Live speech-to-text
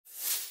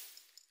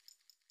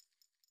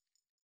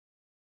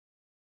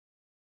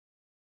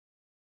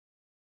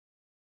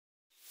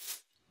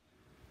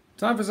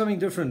Time for something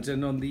different,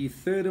 and on the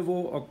 3rd of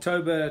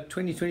October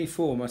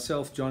 2024,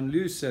 myself, John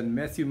Loos, and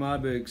Matthew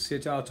Myburgh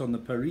set out on the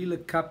Parys le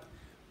Cap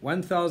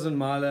 1,000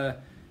 miler,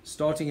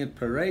 starting at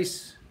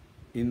Parys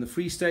in the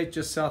Free State,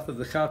 just south of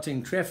the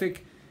Gauteng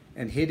traffic,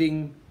 and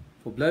heading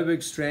for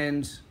Blouberg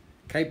Strand,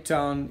 Cape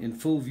Town, in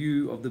full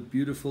view of the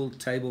beautiful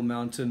Table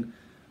Mountain,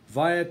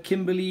 via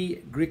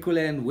Kimberley,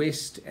 Griqualand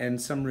West, and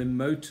some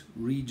remote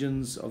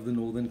regions of the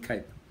Northern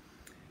Cape.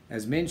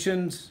 As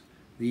mentioned,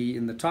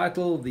 in the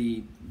title,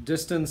 the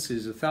distance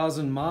is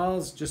 1,000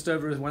 miles, just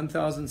over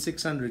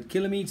 1,600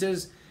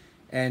 kilometers,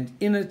 and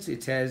in it,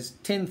 it has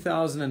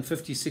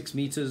 10,056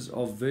 meters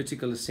of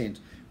vertical ascent,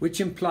 which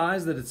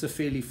implies that it's a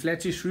fairly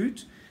flattish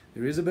route.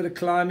 There is a bit of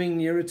climbing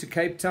nearer to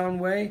Cape Town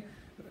way,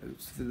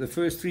 the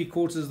first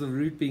 3/4 of the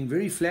route being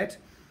very flat,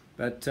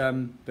 but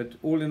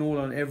all in all,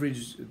 on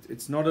average,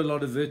 it's not a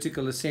lot of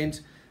vertical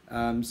ascent,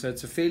 so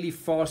it's a fairly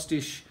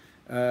fastish,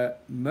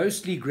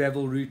 mostly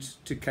gravel route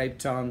to Cape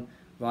Town,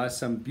 via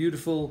some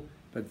beautiful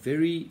but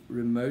very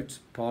remote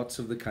parts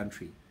of the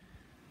country.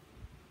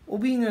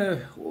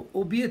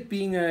 Albeit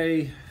being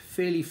a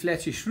fairly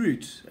flattish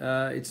route,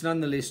 it's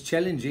nonetheless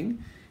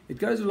challenging. It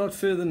goes a lot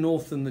further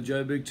north than the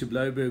Joburg to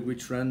Blouberg,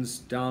 which runs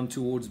down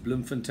towards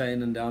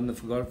Bloemfontein and down the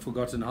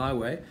Forgotten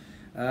Highway.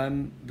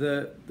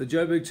 The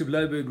Joburg to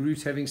Blouberg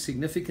route having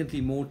significantly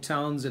more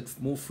towns at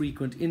more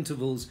frequent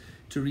intervals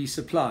to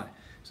resupply.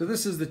 So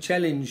this is the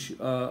challenge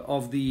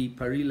of the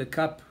Parys le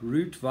Cap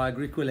route via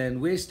Griqualand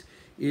West,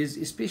 is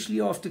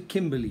especially after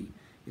Kimberley.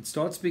 It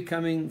starts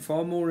becoming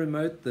far more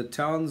remote. The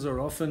towns are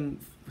often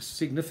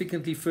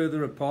significantly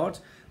further apart.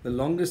 The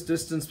longest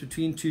distance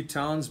between two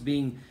towns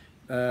being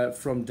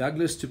from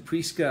Douglas to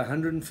Parys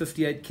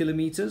 158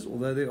 kilometers,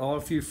 although there are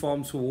a few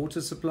farms for water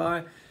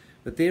supply.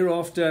 But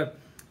thereafter,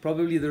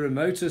 probably the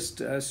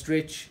remotest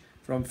stretch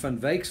from Van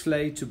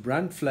Wyksvlei to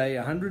Brandvlei,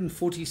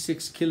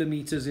 146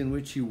 kilometers, in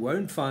which you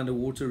won't find a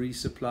water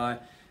resupply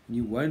and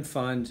you won't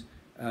find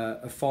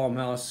a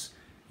farmhouse.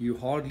 You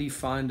hardly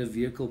find a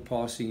vehicle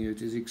passing you.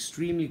 It is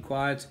extremely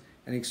quiet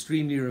and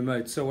extremely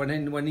remote, so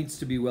one needs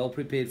to be well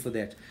prepared for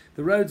that.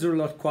 The roads are a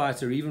lot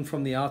quieter, even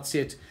from the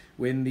outset.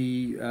 When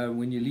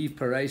you leave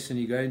Parys and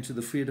you go into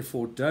the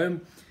Vredefort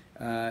Dome,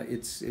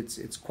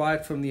 it's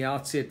quiet from the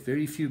outset.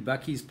 Very few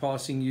buckies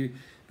passing you,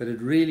 but it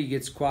really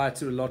gets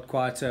quieter, a lot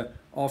quieter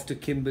after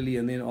Kimberley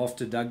and then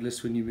after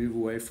Douglas, when you move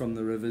away from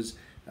the rivers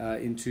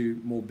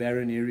into more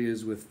barren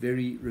areas with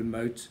very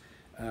remote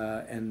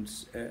and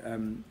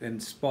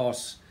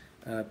sparse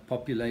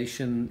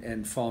population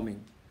and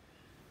farming.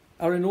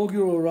 Our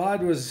inaugural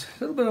ride was a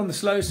little bit on the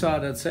slow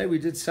side, I'd say. We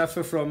did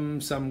suffer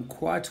from some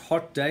quite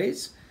hot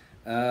days,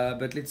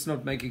 but let's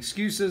not make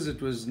excuses.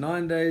 It was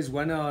 9 days,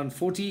 1 hour and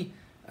 40,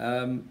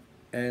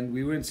 and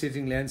we weren't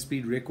setting land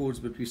speed records,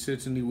 but we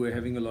certainly were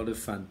having a lot of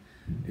fun.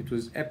 It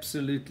was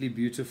absolutely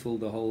beautiful,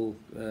 the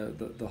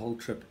whole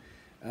trip.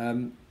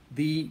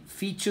 The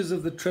features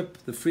of the trip: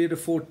 the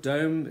Vredefort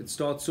Dome. It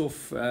starts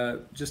off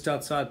just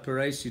outside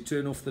Parys. You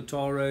turn off the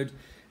tar road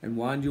and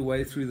wind your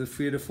way through the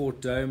Vredefort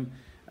Dome.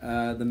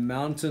 The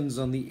mountains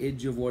on the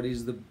edge of what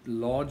is the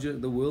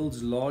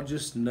world's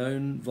largest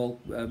known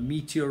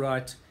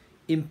meteorite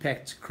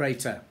impact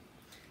crater.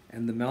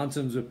 And the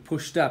mountains were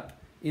pushed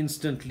up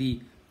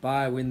instantly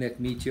by when that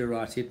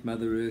meteorite hit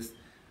Mother Earth.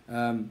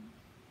 A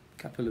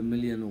couple of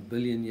million or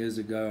billion years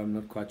ago, I'm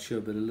not quite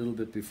sure, but a little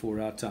bit before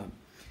our time.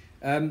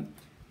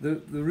 The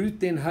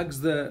route then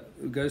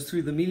goes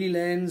through the Mealie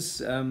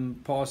lands,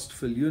 past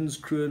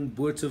Viljoenskroon,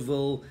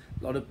 Bothaville,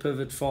 a lot of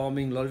pivot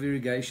farming, a lot of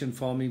irrigation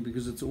farming,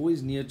 because it's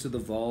always near to the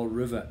Vaal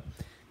River.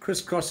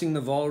 Crisscrossing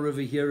the Vaal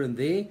River here and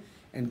there,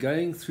 and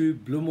going through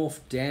Bloemhof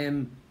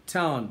Dam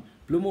town.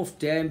 Bloemhof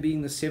Dam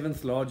being the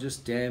 7th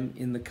largest dam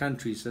in the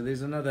country. So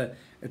there's another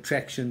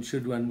attraction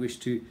should one wish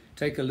to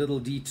take a little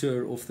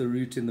detour off the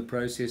route in the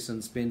process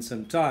and spend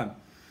some time.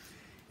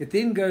 It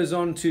then goes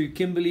on to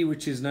Kimberley,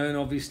 which is known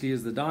obviously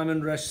as the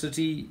Diamond Rush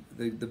City,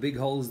 the big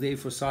holes there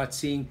for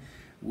sightseeing.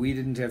 We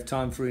didn't have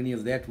time for any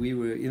of that. We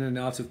were in and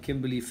out of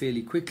Kimberley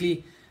fairly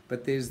quickly,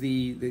 but there's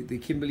the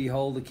Kimberley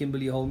Hole, the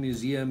Kimberley Hole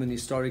Museum, and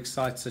historic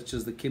sites such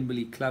as the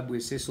Kimberley Club, where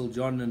Cecil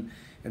John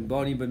and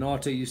Barney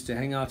Bonato used to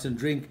hang out and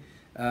drink.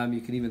 You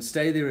can even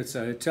stay there. It's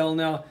a hotel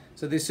now.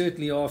 So there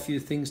certainly are a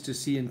few things to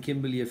see in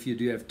Kimberley if you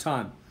do have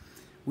time.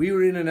 We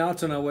were in and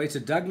out on our way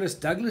to Douglas.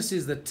 Douglas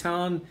is the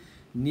town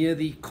near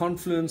the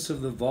confluence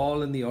of the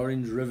Vaal and the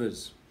Orange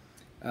Rivers.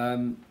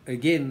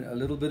 Again, a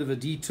little bit of a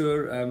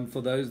detour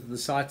for the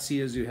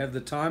sightseers who have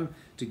the time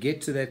to get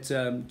to that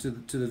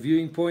to the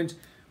viewing point.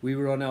 We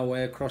were on our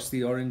way across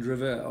the Orange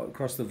River,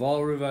 across the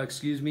Vaal River,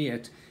 excuse me,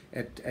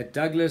 at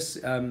Douglas,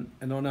 and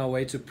on our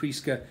way to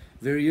Parys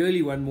very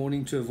early one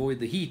morning to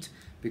avoid the heat,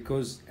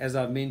 because, as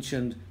I've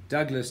mentioned,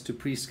 Douglas to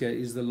Parys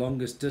is the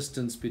longest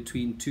distance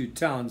between two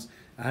towns,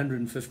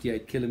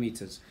 158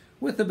 kilometers.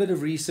 With a bit of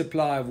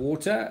resupply of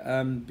water,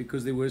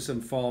 because there were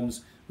some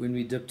farms when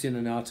we dipped in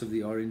and out of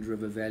the Orange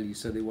River Valley,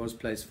 so there was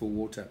place for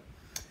water.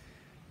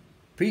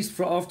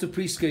 After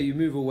Parys, you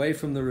move away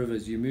from the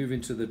rivers, you move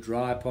into the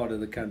dry part of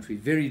the country,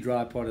 very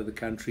dry part of the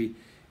country,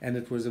 and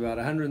it was about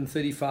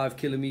 135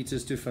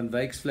 kilometers to Van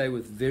Wyksvlei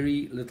with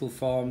very little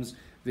farms,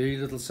 very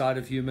little sight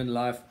of human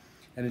life.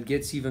 And it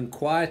gets even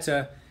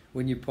quieter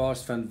when you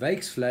pass Van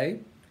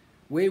Wyksvlei,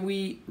 where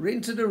we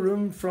rented a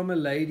room from a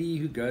lady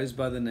who goes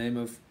by the name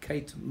of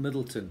Kate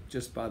Middleton,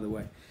 just by the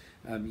way.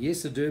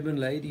 Yes, a Durban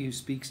lady who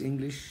speaks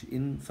English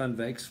in Van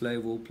Wyksvlei,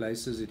 of all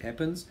places, it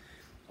happens.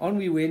 On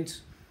we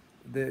went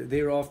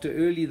thereafter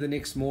early the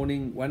next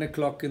morning, 1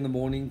 o'clock in the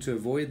morning, to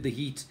avoid the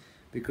heat,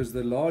 because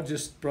the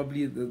largest,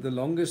 probably the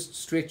longest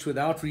stretch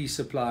without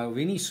resupply of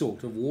any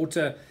sort of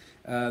water,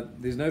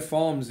 there's no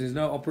farms, there's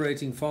no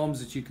operating farms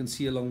that you can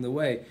see along the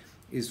way,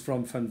 is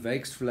from Van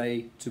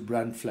Wyksvlei to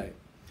Brandvlei.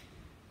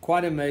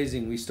 Quite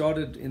amazing. We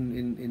started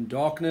in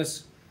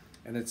darkness,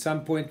 and at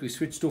some point we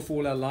switched off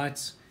all our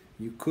lights.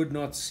 You could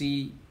not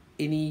see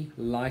any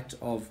light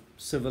of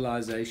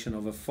civilization,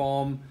 of a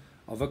farm,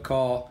 of a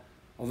car,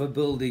 of a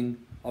building,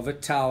 of a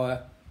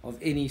tower, of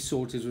any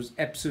sort. It was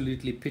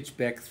absolutely pitch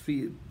black,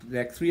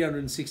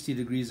 360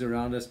 degrees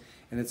around us,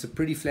 and it's a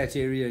pretty flat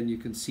area and you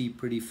can see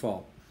pretty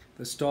far.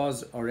 The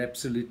stars are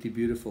absolutely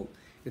beautiful.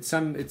 It's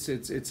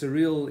a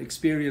real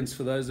experience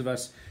for those of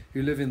us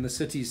who live in the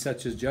cities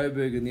such as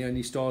Joburg, and the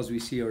only stars we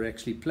see are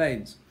actually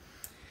planes.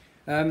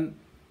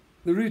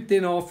 The route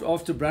then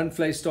after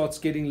Brandvlei starts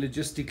getting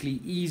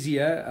logistically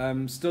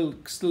easier. Still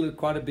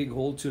quite a big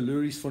haul to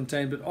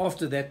Loosfontein, but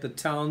after that the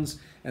towns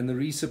and the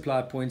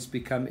resupply points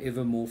become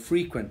ever more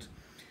frequent.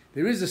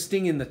 There is a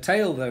sting in the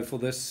tail though for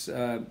this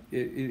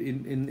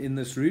in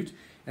this route,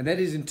 and that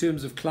is in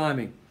terms of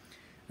climbing.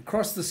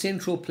 Across the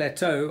central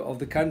plateau of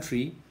the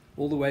country,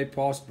 all the way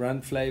past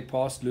Brandvlei,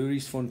 past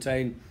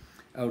Loosfontein,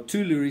 or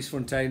to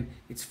Loosfontein,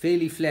 it's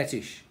fairly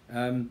flattish.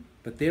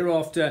 But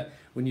thereafter,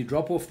 when you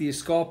drop off the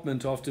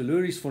escarpment after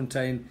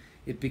Loosfontein,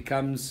 there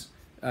becomes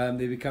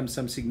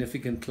some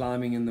significant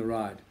climbing in the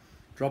ride.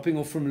 Dropping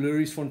off from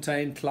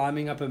Loosfontein,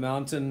 climbing up a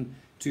mountain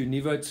to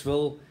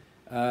Nieuwoudtsville,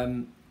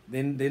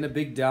 then a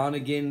big down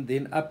again,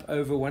 then up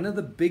over one of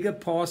the bigger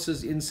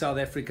passes in South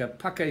Africa,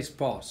 Parys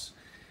Pass.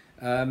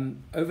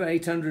 Over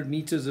 800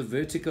 meters of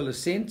vertical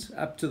ascent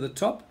up to the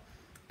top,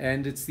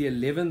 and it's the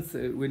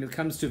 11th, when it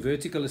comes to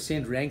vertical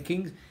ascent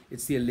rankings,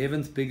 it's the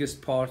 11th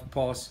biggest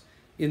pass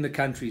in the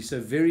country.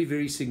 So very,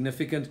 very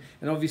significant,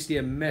 and obviously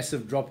a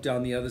massive drop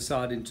down the other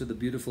side into the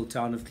beautiful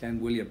town of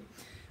Clanwilliam.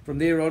 From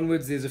there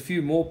onwards, there's a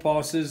few more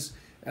passes.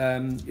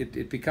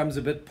 It becomes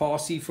a bit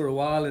passy for a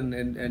while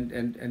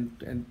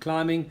and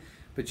climbing,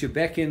 but you're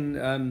back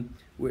in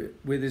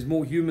where there's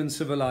more human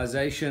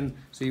civilization.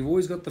 So you've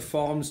always got the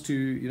farms to,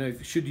 you know,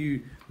 should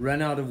you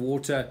run out of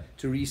water,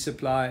 to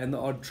resupply, and the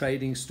odd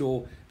trading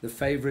store, the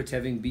favorite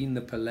having been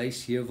the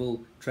Parys le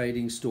Cap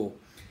trading store.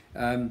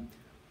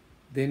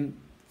 Then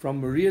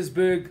from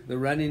Myburgh, the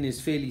run-in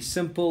is fairly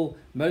simple,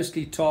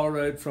 mostly tar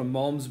road from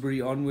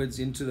Malmesbury onwards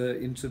into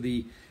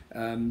the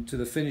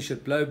finish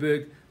at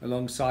Blouberg,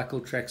 along cycle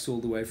tracks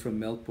all the way from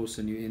Melkbos,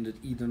 and you end at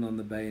Eden on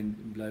the Bay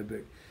in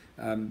Blouberg.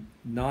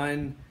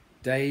 9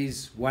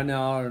 days, 1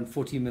 hour and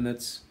 40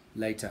 minutes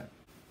later.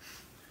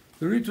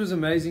 The route was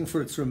amazing for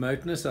its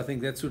remoteness. I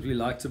think that's what we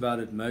liked about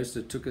it most.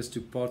 It took us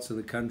to parts of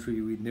the country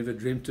we'd never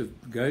dreamt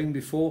of going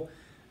before.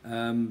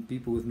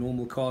 People with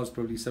normal cars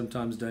probably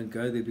sometimes don't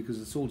go there because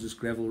it's all just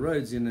gravel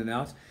roads in and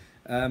out,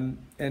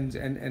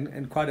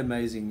 and quite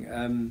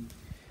amazing.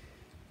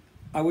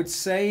 I would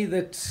say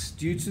that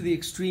due to the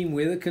extreme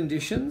weather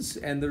conditions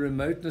and the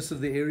remoteness of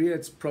the area,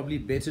 it's probably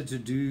better to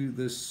do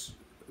this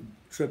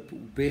trip,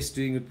 best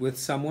doing it with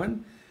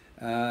someone.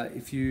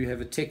 If you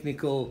have a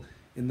technical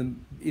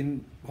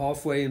in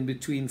halfway in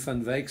between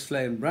Van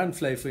Wyksvlei and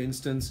Brandvlei, for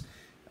instance,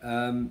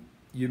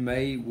 you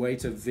may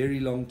wait a very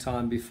long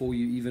time before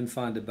you even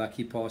find a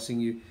bakkie passing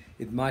you.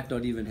 It might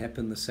not even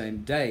happen the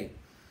same day.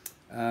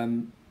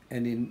 And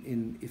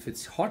if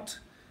it's hot,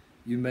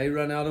 you may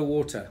run out of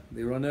water.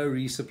 There are no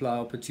resupply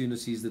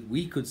opportunities that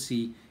we could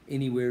see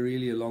anywhere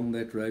really along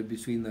that road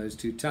between those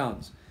two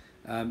towns.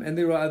 And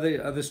there are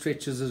other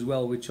stretches as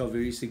well which are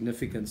very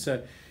significant.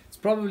 So it's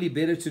probably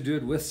better to do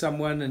it with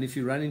someone, and if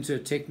you run into a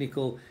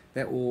technical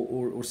that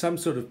or some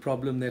sort of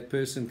problem, that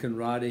person can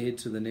ride ahead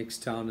to the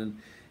next town and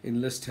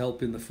enlist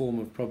help in the form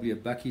of probably a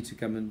bakkie to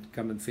come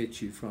and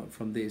fetch you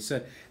from there.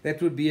 So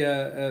that would be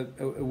a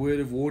word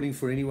of warning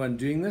for anyone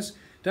doing this.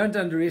 Don't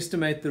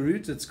underestimate the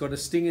route. It's got a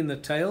sting in the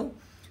tail.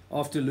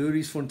 After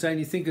Loosfontein,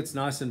 you think it's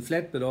nice and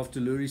flat, but after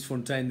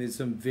Loosfontein, there's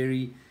some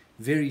very,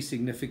 very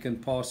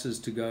significant passes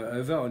to go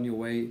over on your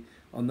way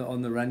on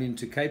the run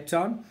into Cape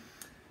Town.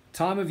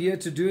 Time of year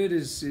to do it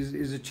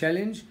is a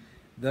challenge.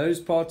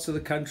 Those parts of the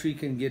country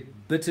can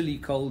get bitterly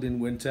cold in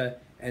winter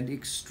and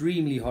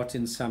extremely hot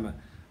in summer.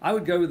 I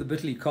would go with the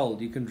bitterly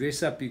cold. You can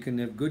dress up, you can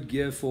have good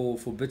gear for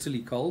bitterly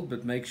cold,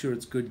 but make sure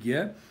it's good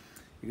gear.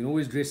 You can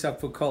always dress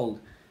up for cold,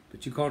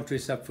 but you can't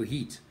dress up for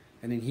heat.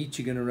 And in heat,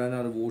 you're going to run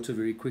out of water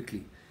very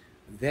quickly.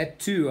 That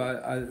too,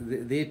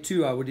 there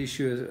too, I would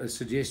issue a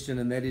suggestion,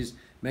 and that is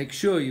make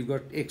sure you've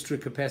got extra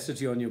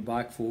capacity on your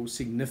bike for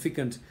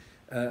significant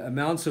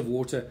amounts of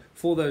water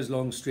for those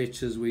long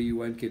stretches where you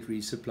won't get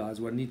resupplies.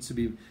 One needs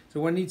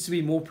to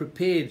be more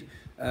prepared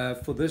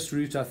for this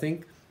route, I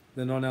think,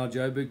 than on our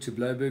Joburg to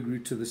Blouberg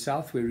route to the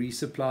south, where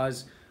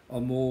resupplies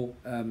are more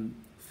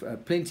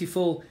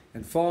plentiful,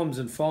 and farms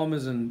and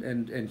farmers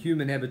and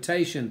human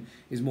habitation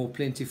is more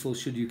plentiful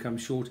should you come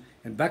short,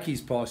 and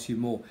buckies pass you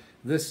more.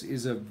 This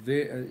is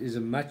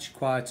a much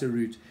quieter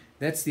route.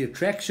 That's the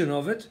attraction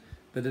of it,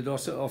 but it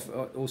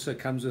also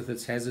comes with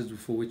its hazards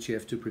for which you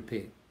have to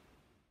prepare.